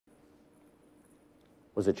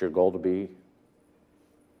Was it your goal to be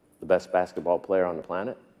the best basketball player on the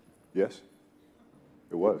planet? Yes,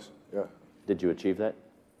 it was, yeah. Did you achieve that?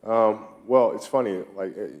 Well, it's funny,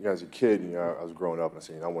 like, as a kid, I was growing up and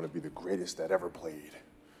saying, I want to be the greatest that ever played,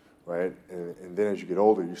 right? And then as you get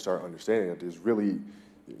older, you start understanding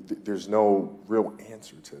that there's no real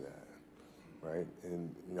answer to that, right?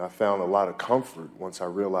 And I found a lot of comfort once I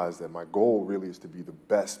realized that my goal really is to be the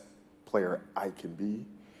best player I can be.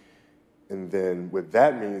 And then what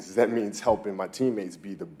that means helping my teammates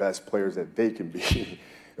be the best players that they can be.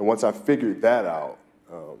 And once I figured that out,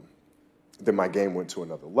 then my game went to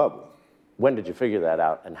another level. When did you figure that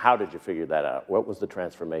out, and how did you figure that out? What was the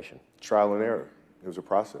transformation? Trial and error. It was a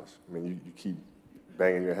process. I mean, you keep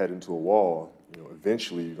banging your head into a wall,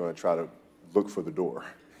 eventually you're going to try to look for the door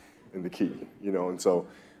and the key, and so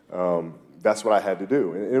that's what I had to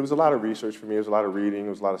do. And it was a lot of research for me. It was a lot of reading. It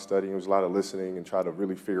was a lot of studying. It was a lot of listening and try to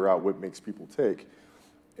really figure out what makes people tick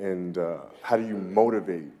and how do you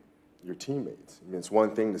motivate your teammates. I mean, it's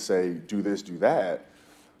one thing to say, do this, do that,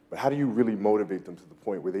 but how do you really motivate them to the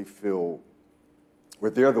point where they feel,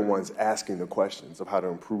 where they're the ones asking the questions of how to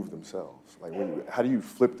improve themselves? Like, how do you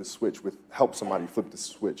flip the switch, help somebody flip the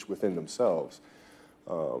switch within themselves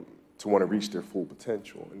to want to reach their full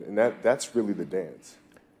potential? And that's really the dance.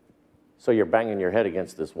 So you're banging your head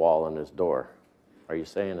against this wall and this door. Are you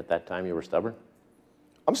saying at that time you were stubborn?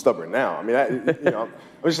 I'm stubborn now. I mean, I'm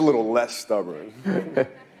just a little less stubborn.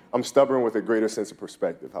 I'm stubborn with a greater sense of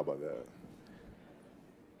perspective. How about that?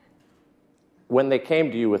 When they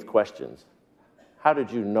came to you with questions, how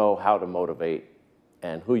did you know how to motivate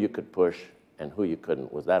and who you could push and who you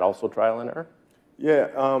couldn't? Was that also trial and error?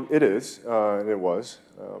 Yeah, it is, and it was.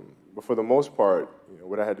 But for the most part,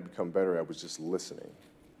 what I had to become better at was just listening.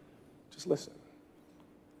 Just listen,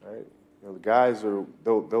 right? The guys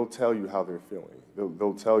they'll tell you how they're feeling.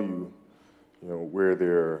 They'll tell you, where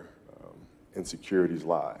their insecurities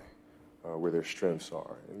lie, where their strengths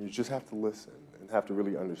are, and you just have to listen and have to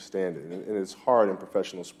really understand it. And it's hard in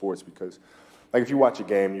professional sports because, like, if you watch a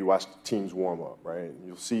game, you watch teams warm up, right? And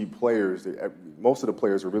you'll see players. Most of the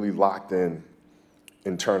players are really locked in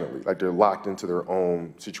internally, like they're locked into their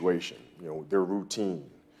own situation, their routine,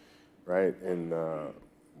 right? And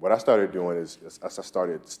what I started doing is I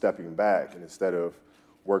started stepping back, and instead of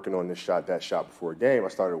working on this shot, that shot before a game, I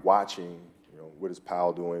started watching, what is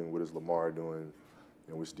Powell doing, what is Lamar doing,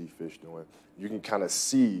 what's D. Fish doing. You can kind of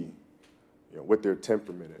see, what their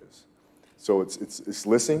temperament is. So it's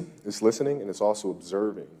listening, and it's also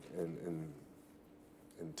observing and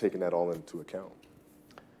taking that all into account.